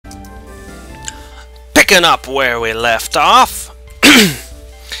Picking up where we left off,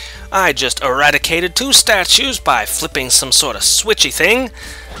 I just eradicated 2 statues by flipping some sort of switchy thing,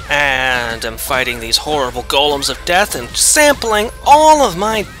 and I'm fighting these horrible golems of death and sampling all of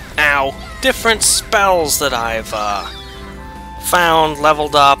my, different spells that I've found,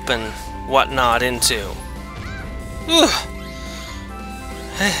 leveled up, and whatnot into. Ugh.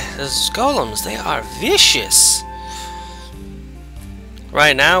 Those golems, they are vicious.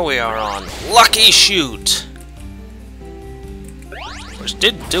 Right now we are on Lucky Shoot, which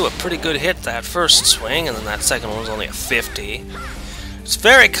did do a pretty good hit that first swing, and then that second one was only a 50. It's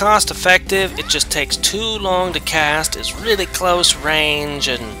very cost effective, it just takes too long to cast, it's really close range,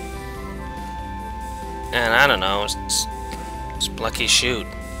 and I don't know, it's Lucky Shoot.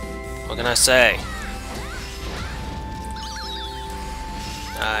 What can I say?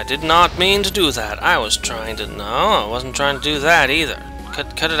 I did not mean to do that. I was trying to... No, I wasn't trying to do that either.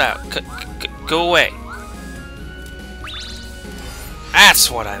 Cut it out. Go away.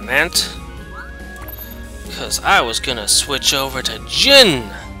 That's what I meant. Because I was gonna switch over to Jin.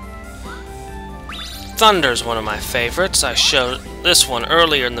 Thunder's one of my favorites. I showed this one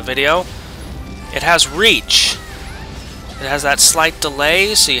earlier in the video. It has reach. It has that slight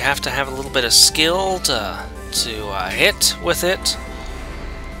delay, so you have to have a little bit of skill to hit with it.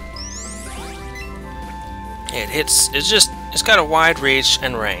 It hits, it's got a wide reach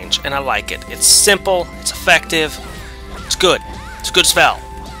and range, and I like it. It's simple, it's effective, it's good. It's a good spell.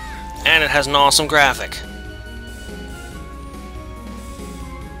 And it has an awesome graphic.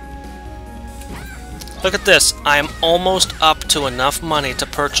 Look at this, I am almost up to enough money to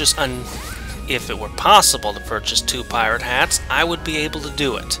purchase if it were possible to purchase 2 pirate hats, I would be able to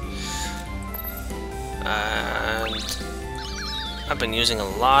do it. And I've been using a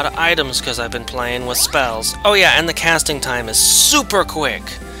lot of items because I've been playing with spells. Oh yeah, and the casting time is super quick.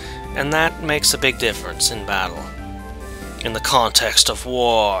 And that makes a big difference in battle. In the context of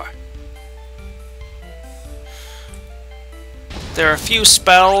war. There are a few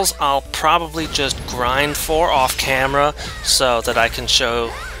spells I'll probably just grind for off camera so that I can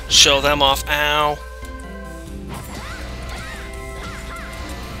show them off. Ow.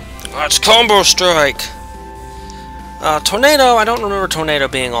 That's Combo Strike! Tornado, I don't remember Tornado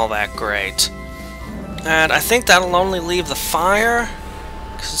being all that great. And I think that'll only leave the fire,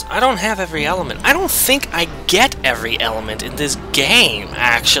 because I don't have every element. I don't think I get every element in this game,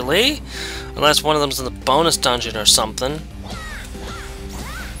 actually. Unless one of them's in the bonus dungeon or something.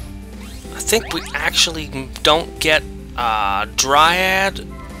 I think we actually don't get Dryad,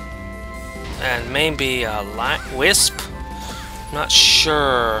 and maybe Wisp. I'm not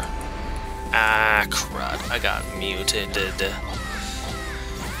sure. Ah, crud, I got muted.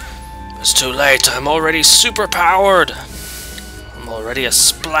 It's too late, I'm already super powered. I'm already a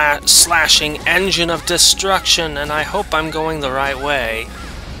slashing engine of destruction, and I hope I'm going the right way.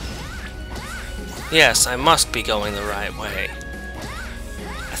 Yes, I must be going the right way.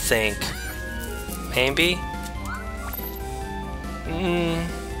 I think. Maybe?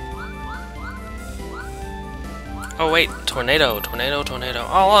 Oh wait, Tornado.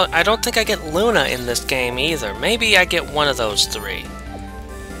 Oh, I don't think I get Luna in this game either. Maybe I get one of those 3.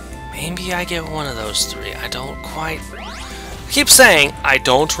 I don't quite... I keep saying, I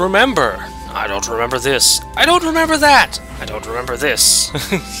don't remember. I don't remember this. I don't remember that. I don't remember this.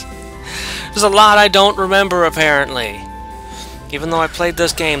 There's a lot I don't remember, apparently. Even though I played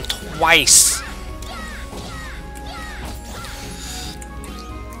this game twice.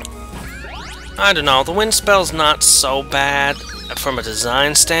 I don't know, the wind spell's not so bad from a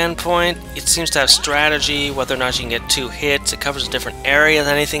design standpoint. It seems to have strategy, whether or not you can get 2 hits. It covers a different area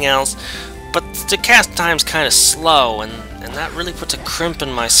than anything else. But the cast time's kind of slow, and that really puts a crimp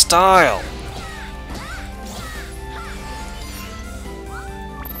in my style.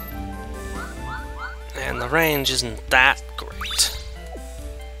 And the range isn't that great.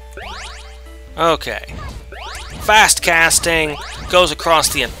 Okay. Fast casting, goes across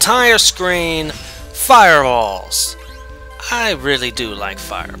the entire screen, fireballs. I really do like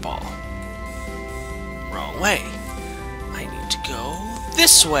fireball. Wrong way. I need to go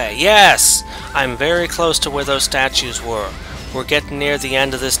this way. Yes! I'm very close to where those statues were. We're getting near the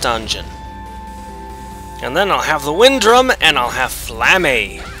end of this dungeon. And then I'll have the wind drum, and I'll have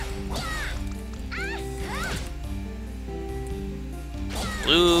Flammie.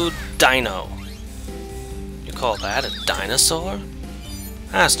 Blue Dino. Call that a dinosaur?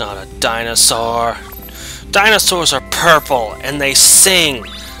 That's not a dinosaur. Dinosaurs are purple, and they sing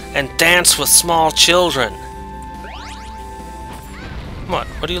and dance with small children. What?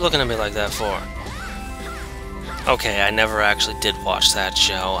 What are you looking at me like that for? Okay, I never actually did watch that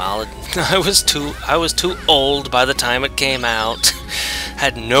show. I was too old by the time it came out.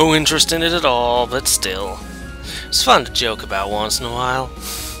 Had no interest in it at all, but still. It's fun to joke about once in a while.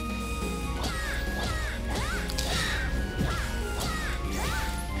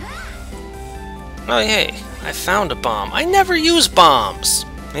 Oh hey, I found a bomb. I never use bombs!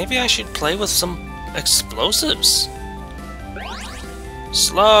 Maybe I should play with some explosives.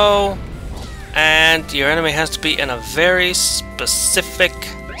 Slow. And your enemy has to be in a very specific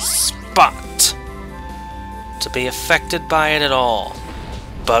spot to be affected by it at all.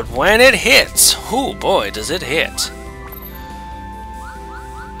 But when it hits, oh boy, does it hit.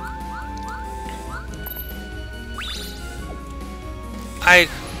 I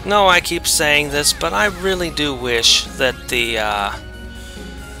know I keep saying this, but I really do wish that the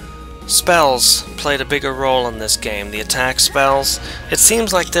spells played a bigger role in this game, the attack spells. It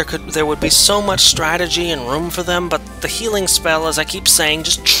seems like there would be so much strategy and room for them, but the healing spell, as I keep saying,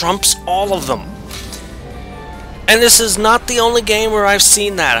 just trumps all of them. And this is not the only game where I've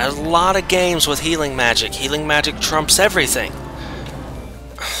seen that. There's a lot of games with healing magic. Healing magic trumps everything.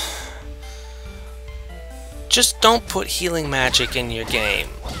 Just don't put healing magic in your game.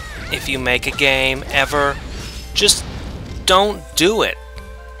 If you make a game, ever, just don't do it.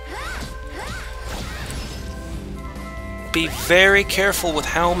 Be very careful with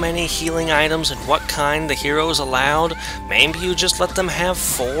how many healing items and what kind the hero is allowed. Maybe you just let them have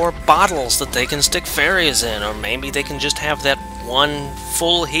 4 bottles that they can stick fairies in, or maybe they can just have that 1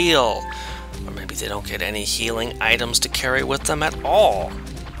 full heal. Or maybe they don't get any healing items to carry with them at all.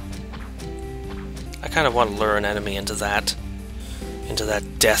 I kind of want to lure an enemy into that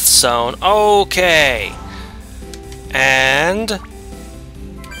death zone. Okay! And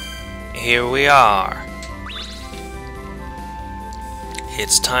here we are.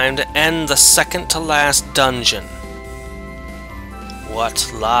 It's time to end the second to last dungeon.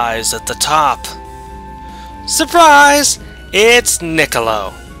 What lies at the top? Surprise! It's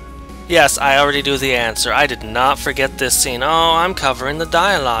Niccolo. Yes, I already knew the answer. I did not forget this scene. Oh, I'm covering the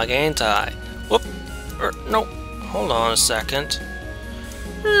dialogue, ain't I? Whoop. No. Hold on a second.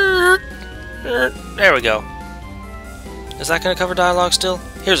 There we go. Is that going to cover dialogue still?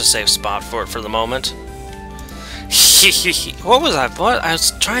 Here's a safe spot for it for the moment. What was I? What? I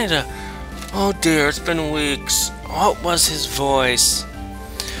was trying to... Oh dear, it's been weeks. What was his voice?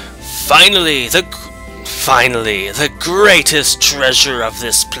 Finally, the greatest treasure of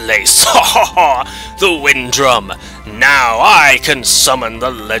this place. Ha ha ha! The wind drum. Now I can summon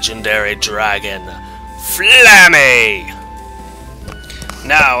the legendary dragon, Flammie.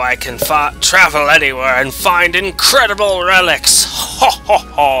 Now I can travel anywhere and find incredible relics. Ha ha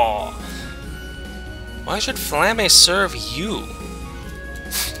ha! Why should Flammie serve you?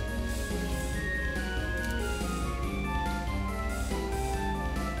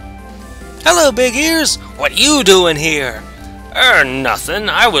 Hello, Big Ears! What you doing here? Nothing.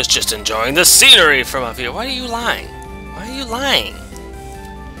 I was just enjoying the scenery from up here. Why are you lying? Why are you lying?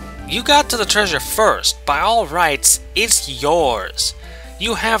 You got to the treasure first. By all rights, it's yours.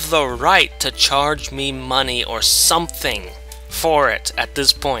 You have the right to charge me money or something for it at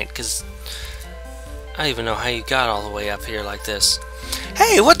this point, because I don't even know how you got all the way up here like this.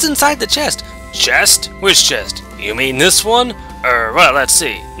 Hey, what's inside the chest? Chest? Which chest? You mean this one? Well, let's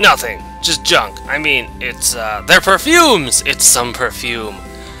see. Nothing. Just junk. I mean, it's, they're perfumes! It's some perfume.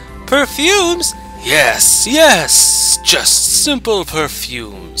 Perfumes? Yes, yes! Just simple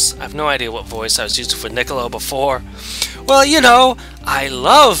perfumes. I have no idea what voice I was using for Niccolo before. Well, you know, I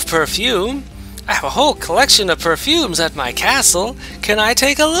love perfume. I have a whole collection of perfumes at my castle. Can I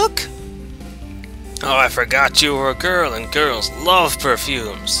take a look? Oh, I forgot you were a girl, and girls love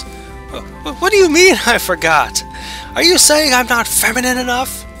perfumes. What do you mean, I forgot? Are you saying I'm not feminine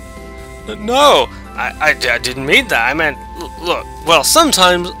enough? No, I didn't mean that. I meant, look, well,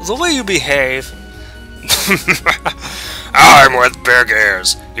 sometimes the way you behave... I'm with Big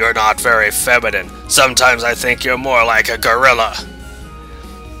Ears. You're not very feminine. Sometimes I think you're more like a gorilla.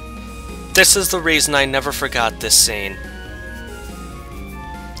 This is the reason I never forgot this scene.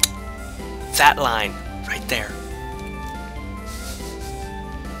 That line, right there.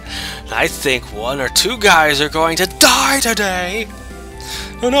 I think 1 or 2 guys are going to die today.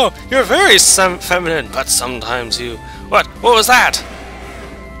 Oh no, you're very feminine, but sometimes you... What was that?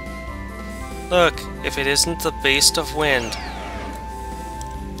 Look, if it isn't the Beast of Wind.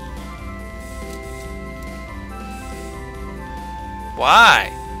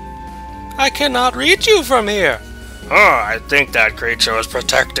 Why? I cannot reach you from here. Oh, I think that creature was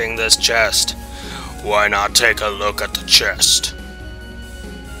protecting this chest. Why not take a look at the chest?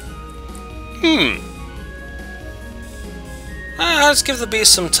 Let's give the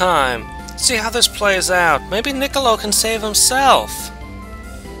beast some time. See how this plays out. Maybe Niccolo can save himself.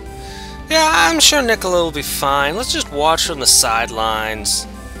 Yeah, I'm sure Niccolo will be fine. Let's just watch from the sidelines.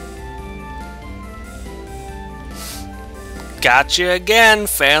 Gotcha again,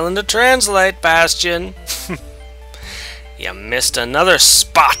 failing to translate, Bastion. You missed another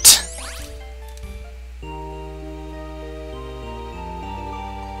spot.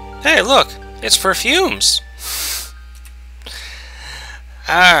 Hey, look, it's perfumes.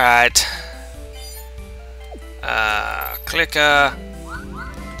 Alright. Clicka.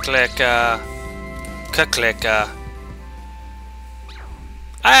 Clicka. Ka-clicka.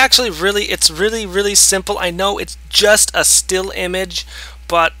 It's really simple. I know it's just a still image,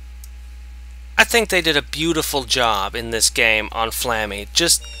 but I think they did a beautiful job in this game on Flammie.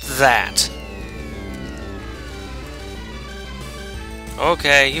 Just that.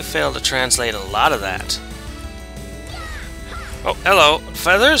 Okay, you failed to translate a lot of that. Oh, hello.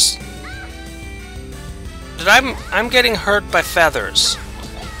 Feathers? I'm getting hurt by feathers.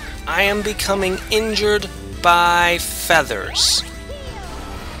 I am becoming injured by feathers.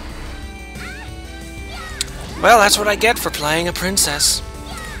 Well, that's what I get for playing a princess.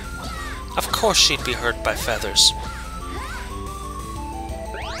 Of course she'd be hurt by feathers.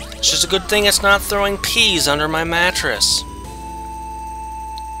 It's just a good thing it's not throwing peas under my mattress.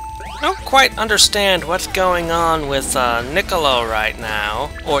 I don't quite understand what's going on with Niccolo right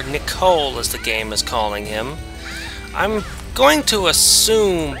now, or Nicole as the game is calling him. I'm going to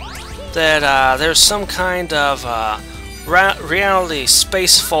assume that there's some kind of reality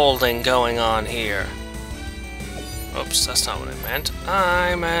space folding going on here. Oops, that's not what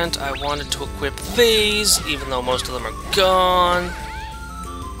I meant. I wanted to equip these, even though most of them are gone.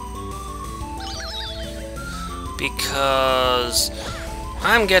 Because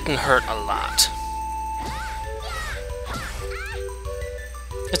I'm getting hurt a lot.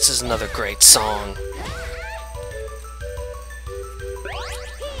 This is another great song.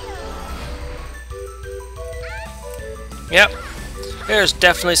 Yep. There's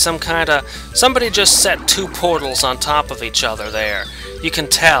definitely some kind of... Somebody just set two portals on top of each other there. You can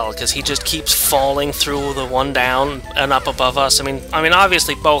tell, because he just keeps falling through the one down and up above us. I mean,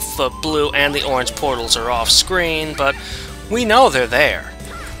 obviously both the blue and the orange portals are off screen, but we know they're there.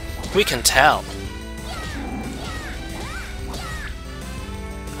 We can tell.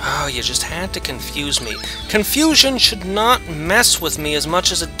 Oh, you just had to confuse me. Confusion should not mess with me as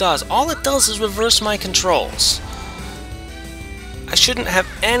much as it does. All it does is reverse my controls. I shouldn't have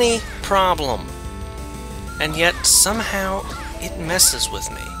any problem. And yet, somehow, it messes with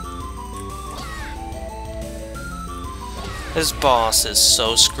me. This boss is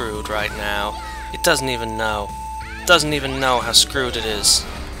so screwed right now. It doesn't even know. It doesn't even know how screwed it is.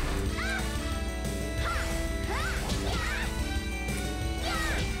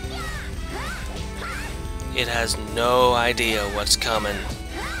 It has no idea what's coming.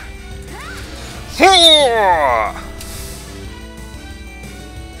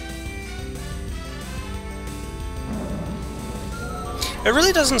 It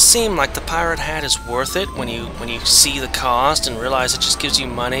really doesn't seem like the pirate hat is worth it when you see the cost and realize it just gives you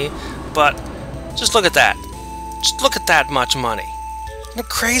money, but just look at that. Just look at that much money. Isn't it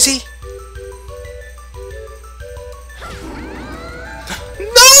crazy?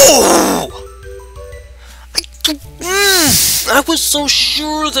 No! I was so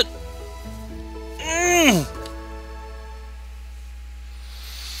sure that...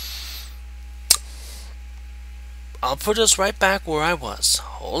 I'll put us right back where I was.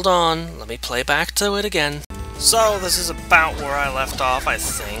 Hold on, let me play back to it again. So, this is about where I left off, I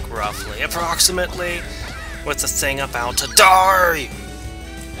think, roughly, approximately, with the thing about to die!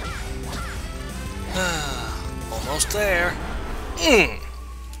 Almost there.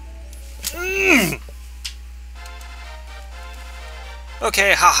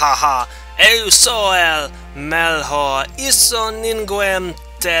 Okay, ha ha ha. Eu sou el melhor isso ninguém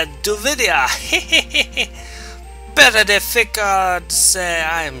te duvida. Better de ficar say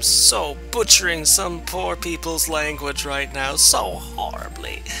I am so butchering some poor people's language right now so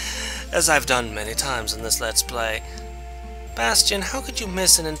horribly, as I've done many times in this Let's Play. Bastion, how could you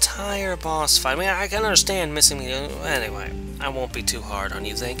miss an entire boss fight? I mean, I can understand missing me. Anyway, I won't be too hard on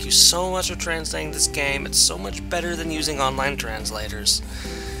you. Thank you so much for translating this game. It's so much better than using online translators.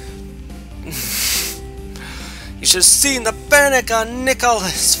 You should have seen the panic on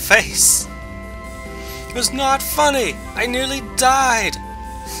Nicholas' face. It was not funny. I nearly died.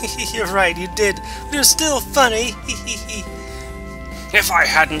 You're right, you did. But you're still funny. If I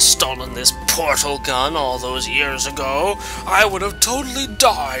hadn't stolen this portal gun all those years ago, I would have totally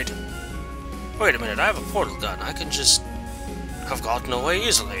died. Wait a minute, I have a portal gun. I can just... have gotten away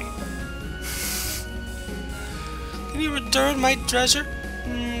easily. Can you return my treasure?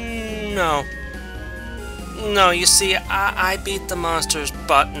 No. No, you see, I beat the monster's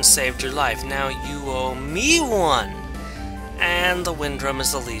butt and saved your life. Now you owe me one. And the wind drum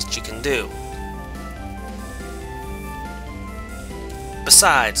is the least you can do.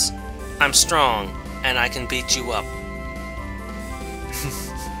 Besides, I'm strong, and I can beat you up.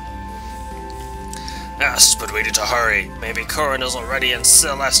 Yes, but we need to hurry. Maybe Corin is already in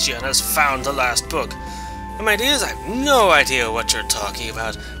Celestia and has found the last book. My dears, I have no idea what you're talking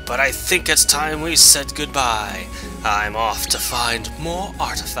about, but I think it's time we said goodbye. I'm off to find more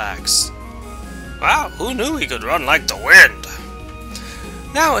artifacts. Wow, who knew he could run like the wind?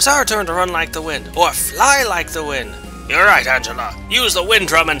 Now it's our turn to run like the wind, or fly like the wind. You're right, Angela. Use the wind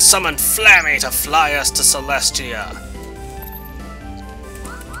drum and summon Flammie to fly us to Celestia.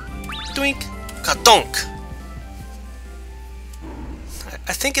 Doink! Ka-donk!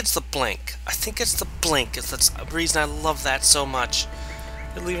 I think it's the blink. I think it's the blink. That's the reason I love that so much.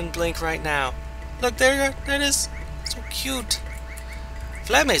 It'll even blink right now. Look, there it is. So cute.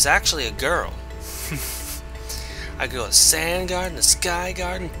 Flammie's actually a girl. I could go to Sand Garden, the Sky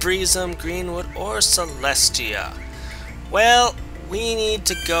Garden, Breezem, Greenwood, or Celestia. Well, we need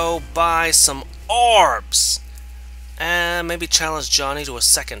to go buy some orbs. And maybe challenge Johnny to a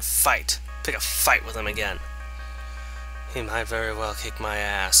second fight. Pick a fight with him again. He might very well kick my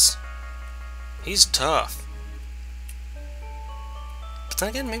ass. He's tough. But then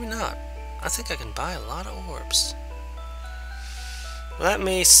again, maybe not. I think I can buy a lot of orbs. Let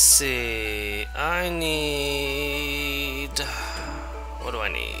me see. I need... What do I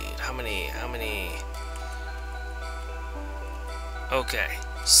need? How many? Okay.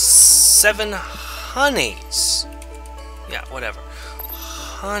 7 honeys. Yeah, whatever.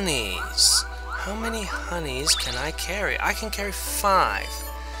 Honeys. How many honeys can I carry? I can carry 5.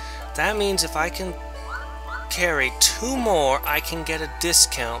 That means if I can carry 2 more, I can get a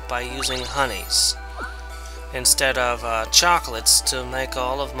discount by using honeys instead of chocolates to make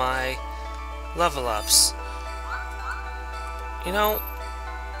all of my level ups. You know,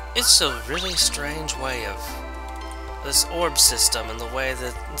 it's a really strange way of this orb system, and the way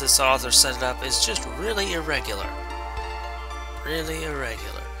that this author set it up is just really irregular. Really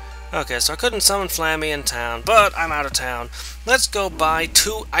irregular. Okay, so I couldn't summon Flammie in town, but I'm out of town. Let's go buy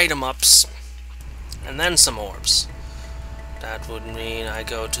 2 item ups, and then some orbs. That would mean I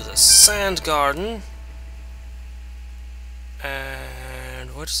go to the Sand Garden.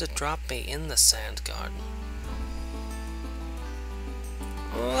 And where does it drop me in the Sand Garden?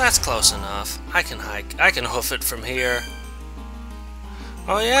 Well, that's close enough. I can hike. I can hoof it from here.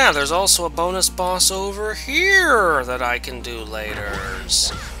 Oh yeah, there's also a bonus boss over here that I can do later.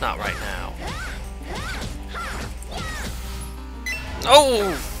 Not right now.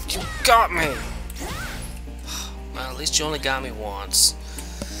 Oh! You got me! Well, at least you only got me once.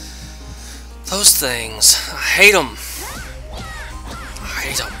 Those things. I hate them. I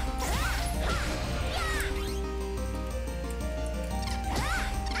hate them.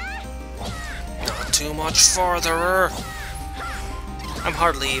 Not too much farther. I'm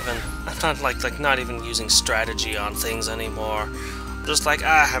hardly even. I'm not like not even using strategy on things anymore. I'm just like,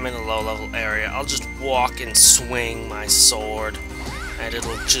 I'm in a low-level area. I'll just walk and swing my sword, and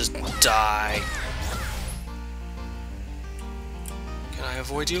it'll just die. Can I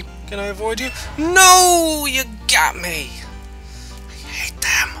avoid you? Can I avoid you? No! You got me! I hate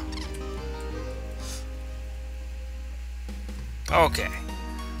them. Okay.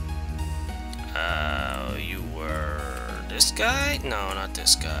 You were... this guy? No, not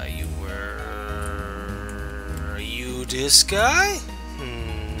this guy. You were... Are you this guy?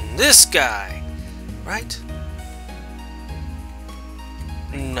 This guy! Right?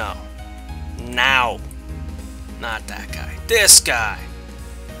 No. Now. Not that guy. This guy!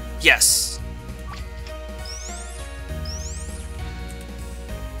 Yes!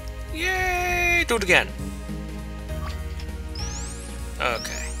 Yay! Do it again.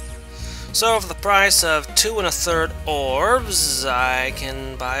 Okay. So for the price of 2 1/3 orbs, I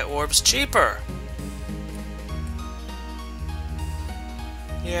can buy orbs cheaper.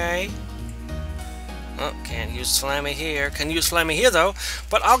 Yay. Oh, can't use Flammie here. Can use Flammie here though,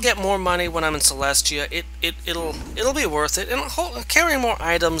 but I'll get more money when I'm in Celestia. It'll be worth it, and carrying more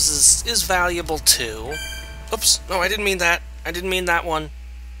items is valuable too. Oops, no, I didn't mean that. I didn't mean that one.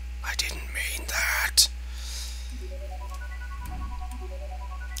 I didn't mean that.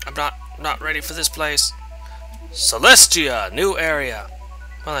 I'm not ready for this place. Celestia, new area.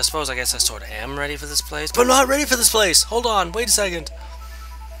 Well, I suppose I guess I sort of am ready for this place, but I'm not ready for this place. Hold on, wait a second.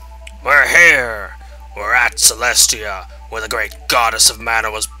 We're here. We're at Celestia, where the great goddess of mana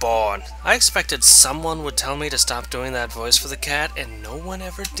was born. I expected someone would tell me to stop doing that voice for the cat, and no one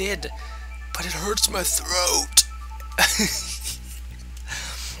ever did. But it hurts my throat.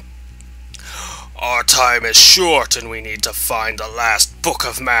 Our time is short, and we need to find the last book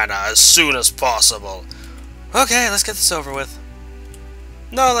of mana as soon as possible. Okay, let's get this over with.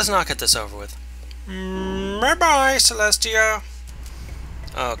 No, let's not get this over with. Bye-bye, Celestia.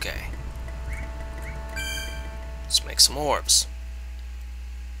 Okay. Let's make some orbs.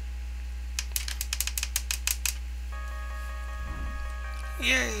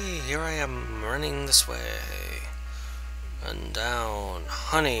 Yay! Here I am running this way. And down.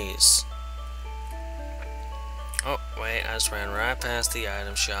 Honeys. Oh, wait, I just ran right past the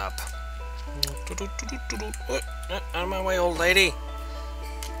item shop. Out of my way, old lady.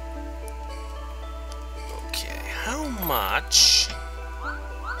 Okay, how much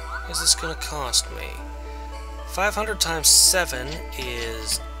is this gonna cost me? 500 times 7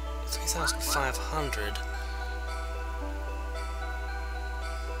 is 3,500.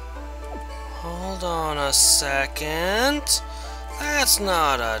 Hold on a second. That's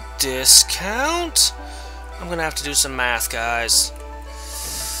not a discount. I'm gonna have to do some math, guys.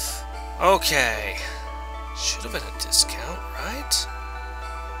 Okay. Should have been a discount, right?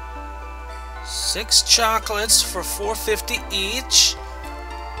 6 chocolates for $4.50 each.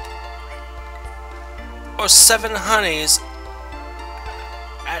 Or 7 honeys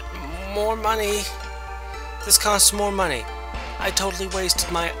at more money. This costs more money. I totally wasted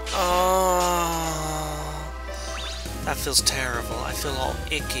my... Oh, that feels terrible. I feel all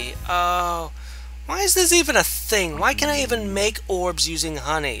icky. Oh, why is this even a thing? Why can I even make orbs using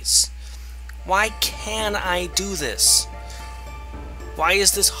honeys? Why can I do this? Why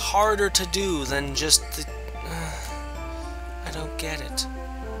is this harder to do than just the... I don't get it.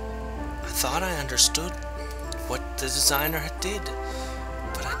 I thought I understood what the designer did,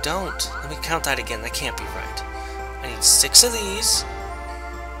 but I don't. Let me count that again. That can't be right. I need 6 of these.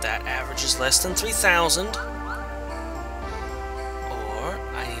 That averages less than 3,000. Or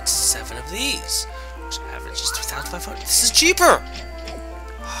I need 7 of these, which averages 3,500. This is cheaper!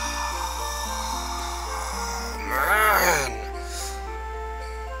 Man!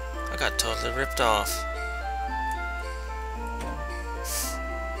 I got totally ripped off.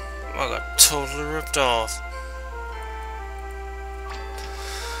 I got totally ripped off.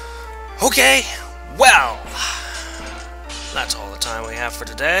 Okay, well, that's all the time we have for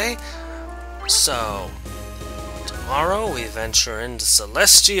today. So, tomorrow we venture into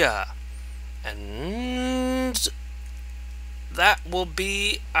Celestia, and that will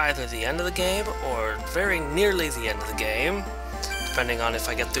be either the end of the game or very nearly the end of the game, depending on if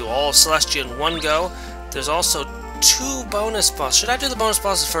I get through all of Celestia in one go. There's also 2 bonus bosses. Should I do the bonus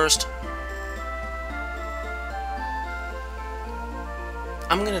bosses first?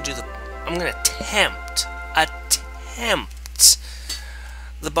 I'm gonna attempt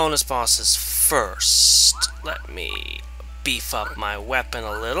the bonus bosses first. Let me beef up my weapon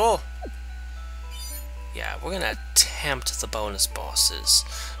a little. Yeah, we're gonna attempt the bonus bosses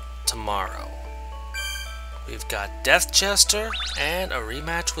tomorrow. We've got Death Chester and a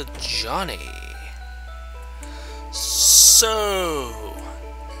rematch with Johnny. So,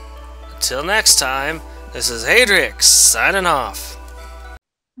 until next time, this is Hadrix signing off.